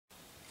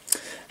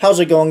How's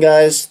it going,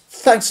 guys?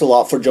 Thanks a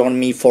lot for joining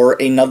me for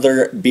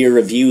another beer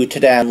review.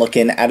 Today I'm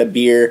looking at a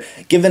beer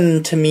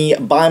given to me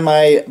by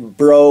my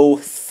bro.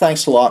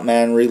 Thanks a lot,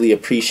 man. Really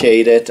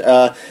appreciate it.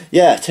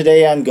 Yeah,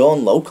 today I'm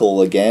going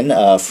local again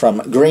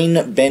from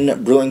Green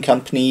Bin Brewing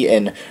Company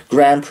in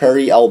Grand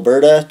Prairie,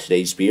 Alberta.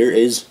 Today's beer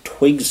is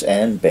Twigs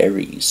and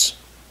Berries.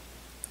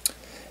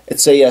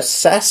 It's a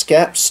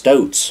Haskap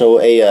Stout, so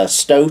a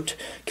stout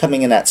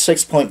coming in at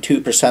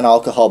 6.2%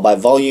 alcohol by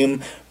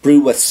volume,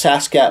 brewed with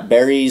Haskap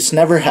berries.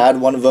 Never had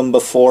one of them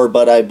before,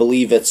 but I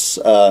believe it's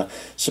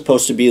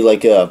supposed to be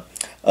like a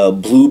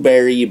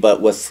blueberry, but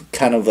with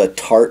kind of a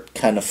tart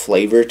kind of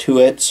flavor to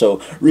it.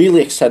 So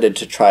really excited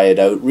to try it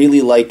out.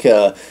 Really like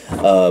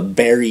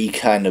berry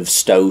kind of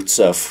stouts,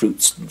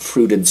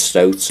 fruited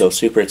stouts. So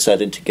super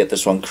excited to get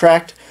this one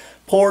cracked,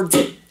 poured,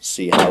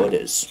 see how it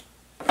is.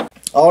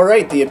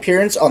 Alright, the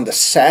appearance on the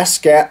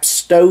Haskap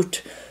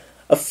Stout.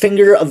 A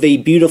finger of a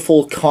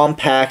beautiful,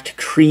 compact,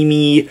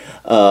 creamy,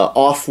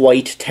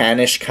 off-white,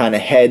 tannish kind of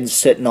head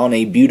sitting on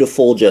a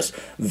beautiful, just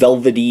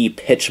velvety,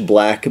 pitch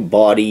black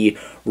body.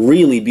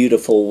 Really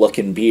beautiful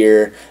looking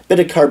beer.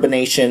 Bit of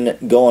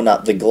carbonation going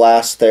up the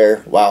glass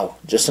there. Wow,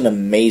 just an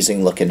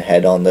amazing looking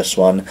head on this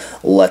one.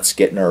 Let's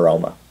get an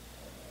aroma.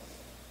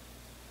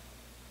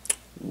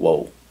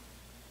 Whoa.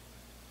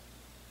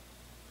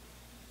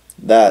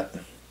 That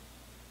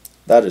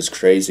is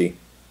crazy.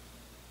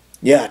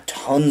 Yeah,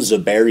 tons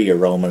of berry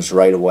aromas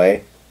right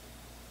away.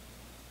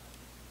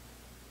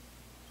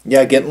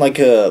 Yeah, getting like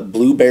a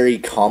blueberry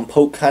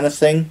compote kind of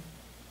thing.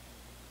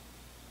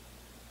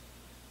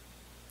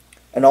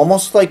 And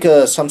almost like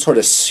some sort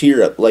of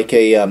syrup, like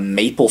a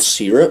maple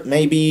syrup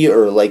maybe,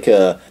 or like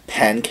a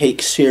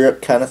pancake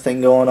syrup kind of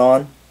thing going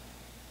on.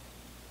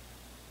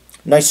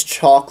 Nice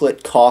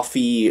chocolate,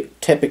 coffee,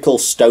 typical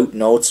stout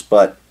notes,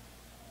 but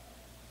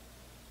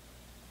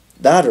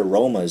that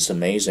aroma is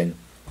amazing.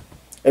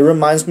 It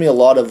reminds me a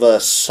lot of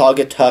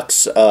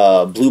Saugatuck's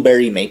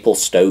Blueberry Maple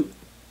Stout.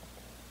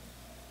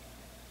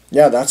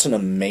 Yeah, that's an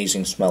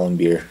amazing smelling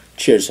beer.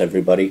 Cheers,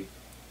 everybody.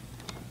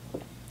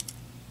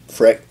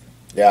 Frick.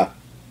 Yeah.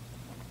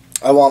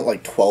 I want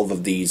like 12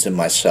 of these in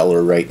my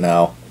cellar right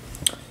now.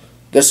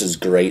 This is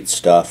great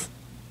stuff.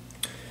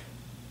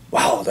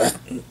 Wow,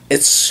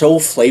 it's so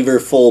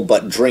flavorful,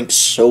 but drinks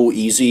so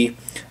easy.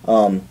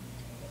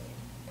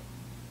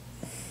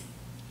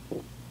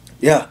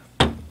 Yeah.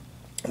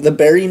 The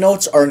berry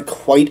notes aren't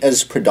quite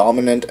as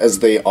predominant as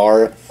they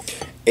are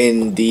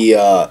in the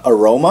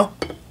aroma,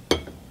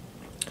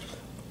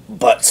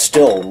 but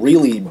still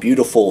really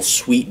beautiful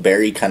sweet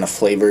berry kind of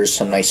flavors,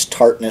 some nice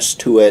tartness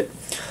to it.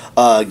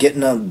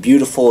 Getting a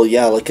beautiful,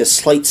 yeah, like a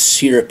slight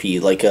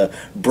syrupy, like a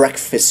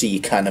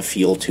breakfasty kind of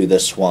feel to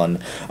this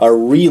one. A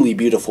really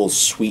beautiful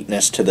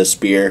sweetness to this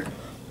beer.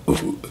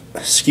 Ooh,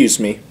 excuse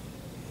me.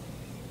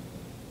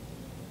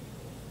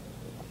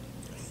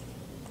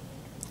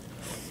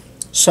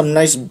 Some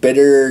nice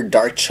bitter,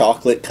 dark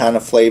chocolate kind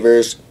of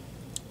flavors.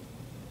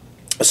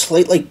 A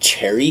slight like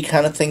cherry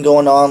kind of thing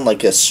going on,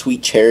 like a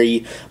sweet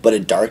cherry, but a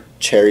dark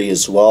cherry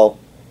as well.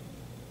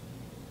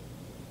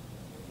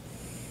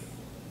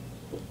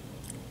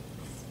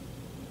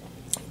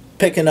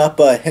 Picking up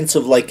hints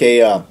of like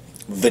a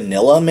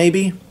vanilla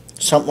maybe,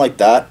 something like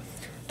that.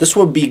 This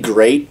would be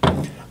great,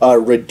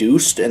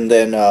 reduced, and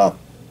then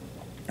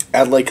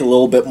add like a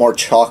little bit more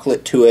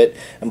chocolate to it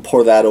and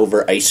pour that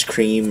over ice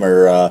cream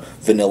or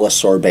vanilla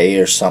sorbet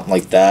or something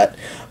like that.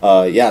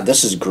 Yeah,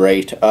 this is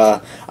great.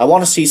 I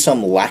want to see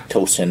some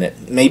lactose in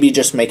it. Maybe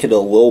just make it a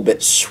little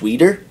bit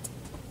sweeter.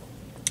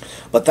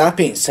 But that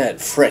being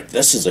said, frick,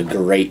 this is a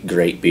great,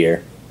 great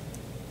beer.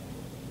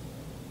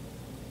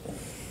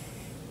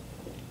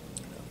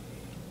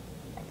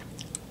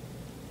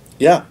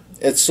 Yeah,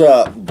 it's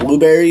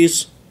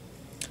blueberries,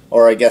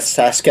 or I guess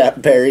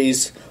Haskap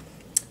berries.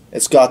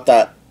 It's got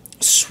that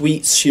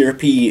sweet,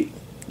 syrupy,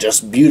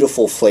 just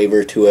beautiful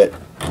flavor to it.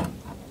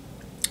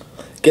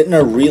 Getting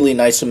a really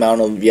nice amount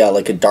of, yeah,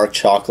 like a dark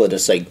chocolate,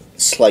 a like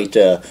slight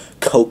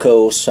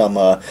cocoa,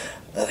 some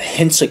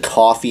hints of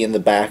coffee in the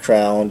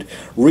background.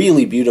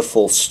 Really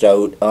beautiful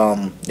stout.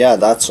 Yeah,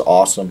 that's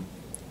awesome.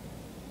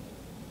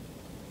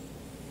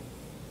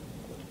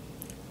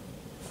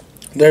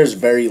 There's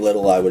very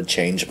little I would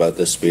change about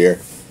this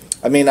beer.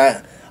 I mean,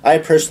 I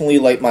personally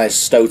like my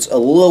stouts a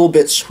little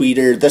bit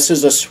sweeter. This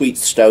is a sweet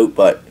stout,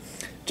 but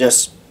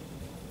just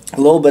a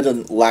little bit of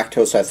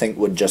lactose I think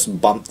would just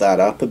bump that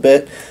up a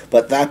bit.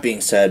 But that being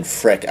said,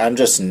 frick, I'm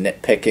just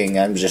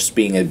nitpicking. I'm just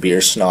being a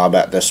beer snob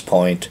at this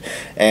point.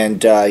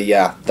 And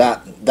yeah,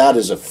 that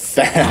is a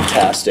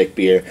fantastic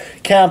beer.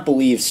 Can't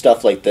believe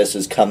stuff like this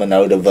is coming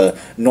out of a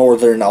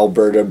northern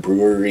Alberta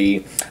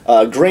brewery.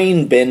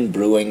 Green Bin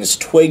Brewing's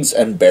Twigs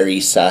and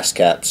Berries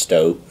Haskap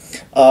Stout.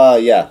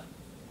 Yeah.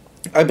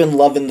 I've been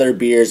loving their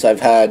beers.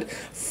 I've had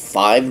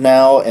 5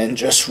 now and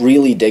just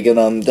really digging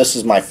them. This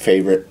is my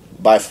favorite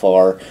by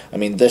far. I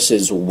mean, this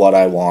is what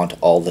I want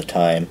all the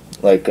time.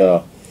 Like,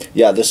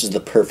 yeah, this is the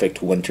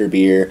perfect winter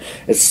beer.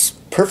 It's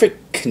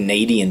perfect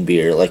Canadian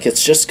beer. Like,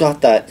 it's just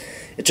got that,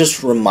 it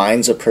just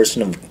reminds a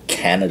person of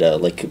Canada,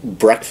 like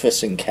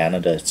breakfast in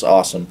Canada. It's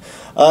awesome.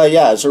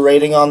 Yeah, as a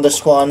rating on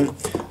this one,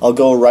 I'll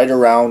go right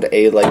around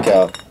a, like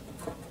a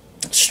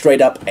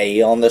straight up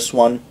A on this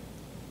one.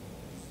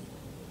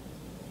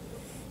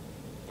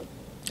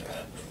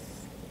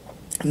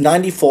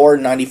 94,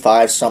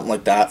 95, something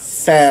like that.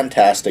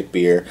 Fantastic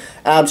beer.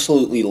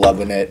 Absolutely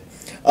loving it.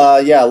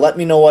 Yeah, let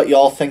me know what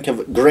y'all think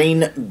of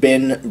Grain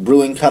Bin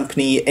Brewing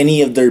Company,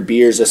 any of their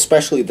beers,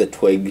 especially the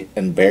Twig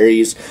and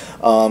Berries.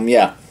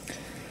 Yeah,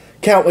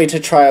 can't wait to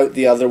try out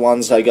the other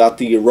ones. I got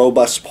the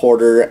Robust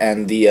Porter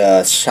and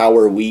the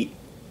Sour Wheat.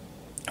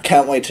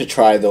 Can't wait to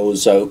try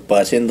those out,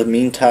 but in the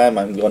meantime,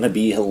 I'm going to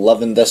be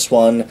loving this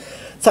one.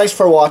 Thanks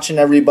for watching,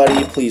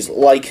 everybody. Please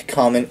like,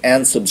 comment,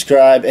 and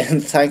subscribe.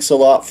 And thanks a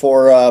lot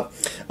for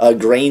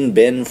Grain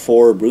Bin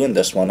for brewing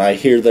this one. I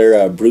hear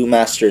they're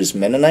Brewmaster's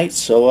Mennonite,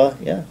 so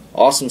yeah,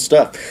 awesome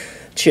stuff.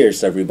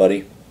 Cheers,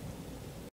 everybody.